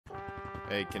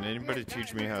Hey, can anybody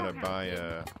teach me how to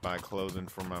buy clothing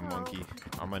for my monkey?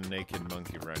 I'm a naked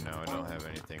monkey right now. I don't have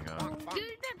anything on. Dude,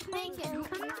 that's naked. Come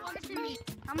to me.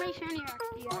 How many shiny rocks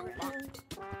do you have right now?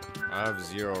 I have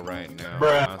 0 right now.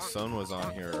 My son was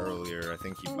on here earlier. I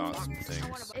think he bought some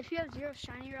things. If you have 0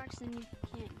 shiny rocks, then you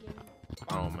can't get them.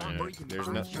 Oh man, there's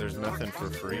nothing for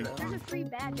free. There's a free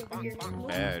badge over here.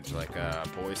 Badge like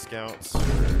Boy Scouts.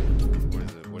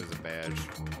 What is a badge?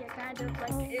 Yeah, kind of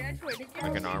like.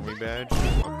 Like an army badge?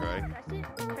 Okay.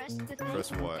 Press it.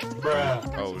 Press what?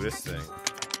 Oh, this thing.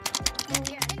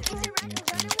 Yeah, is it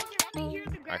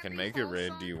red? I can make it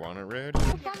red. Do you want it red?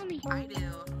 Follow me. I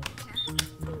do.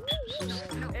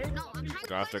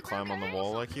 Do I have to climb on the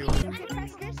wall like you? Okay,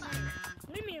 press this.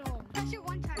 Leave me alone. Press it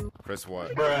one time. Press what?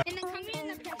 And then come in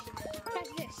and press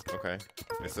this. Okay.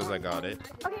 It says I got it.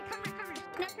 Okay, come here.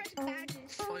 Now press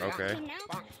badges. Okay. And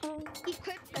now,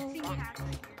 equip the thing you have.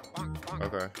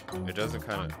 Okay. It doesn't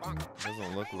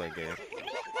look like it.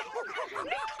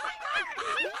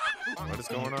 What is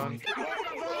going on?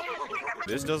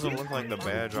 This doesn't look like the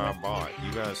badge I bought.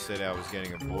 You guys said I was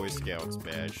getting a Boy Scouts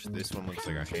badge. This one looks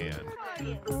like a hand.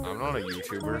 I'm not a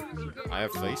YouTuber. I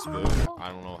have Facebook. I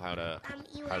don't know how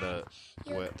to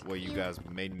what you guys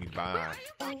made me buy.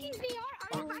 Viking VR?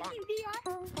 Are you Viking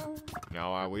VR?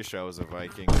 No, I wish I was a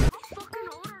Viking. How fucking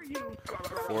old are you?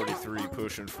 43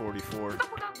 pushing 44.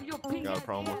 Got a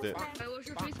problem with it? Hey, what's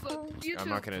your Facebook? I'm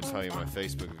not gonna tell you my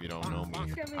Facebook if you don't know me.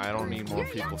 I don't need more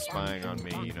people spying on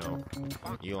me, you know.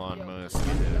 Elon Musk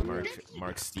and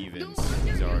Mark Stevens,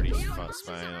 he's already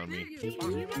spying on me.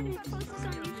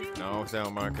 No,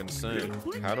 without my consent.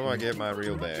 How do I get my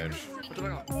real badge?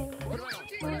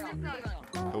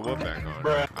 Put what back on?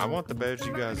 I want the badge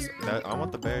you guys. I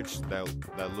want the badge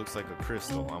that looks like a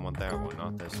crystal. I want that one,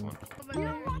 not this one.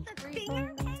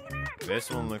 This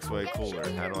one looks way cooler.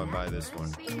 How do I buy this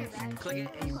one? Click it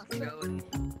and you go.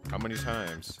 How many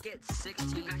times? Get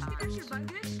 16 times.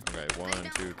 Okay, 1,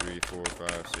 2, 3, 4,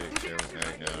 5, 6, 7,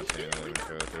 8, 9, 10, 11,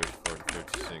 12, 13, 14,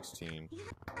 15, 16.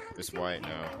 It's white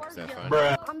now. Is that fine?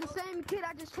 I'm the same kid,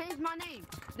 I just changed my name.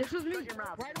 This was me,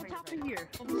 right on top of here.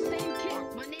 I'm the same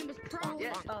kid, my name is Prowler.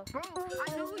 Yeah. Bro, I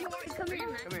know who you are. Come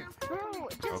here. Come here. Bro,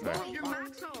 just Okay. go. You're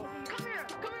Maxo. Come here,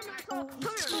 Maxo.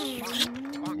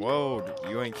 Come here. Whoa,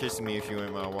 you ain't kissing me if you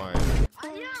ain't my wife. I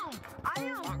am. I'm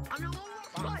your wife.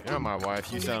 You're not my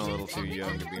wife. You sound a little too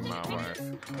young to be my wife.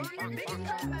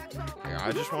 Yeah,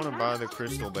 I just want to buy the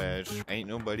crystal badge. Ain't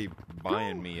nobody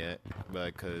buying me yet,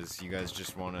 because you guys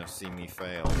just want to see me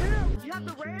fail. You have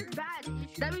the rarest badge.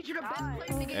 That means you're the best player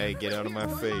in the game. Hey, get out of my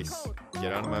face.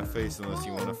 Get out of my face unless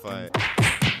you want to fight.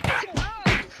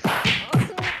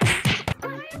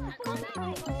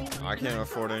 I can't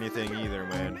afford anything either,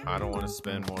 man. I don't want to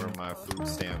spend more of my food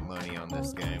stamp money on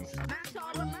this game. Maxo,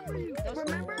 I remember you.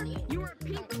 Remember? You were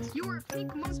a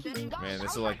pink monkey. Man,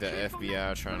 this is like the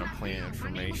FBI trying to plant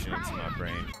information into my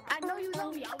brain. I know you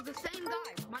know me. I was the same guy.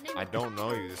 My name I don't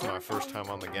know you. This is my first time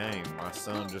on the game. My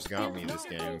son just got me this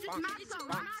game.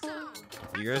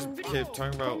 You guys kept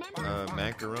talking about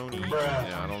macaroni, and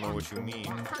I don't know what you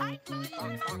mean.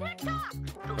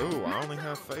 Oh, I only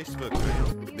have Facebook,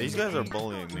 man. These guys are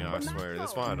bullying me, I swear.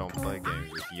 That's why I don't play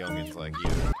games with youngins like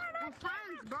you.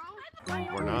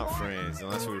 We're not friends,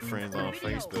 unless we were friends on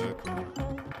Facebook.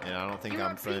 And I don't think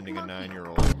I'm friending a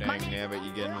 9-year-old. Dang nabbit,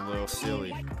 you getting a little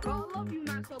silly. Bro, I love you,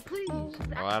 Maxo. Please.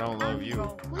 Well, I don't love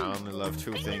you. I only love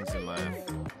 2 things in life.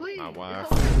 My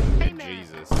wife and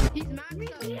Jesus. He's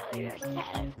Maxo.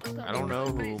 I don't know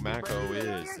who Mako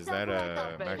is. Is that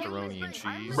a macaroni and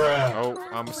cheese? Oh,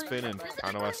 I'm spinning.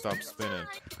 How do I stop spinning?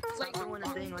 Stop throwing the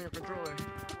thing on your controller.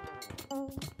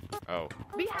 Oh,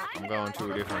 I'm going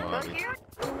to a different lobby.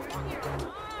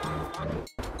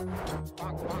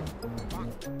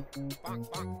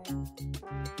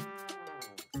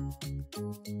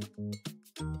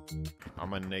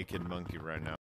 I'm a naked monkey right now.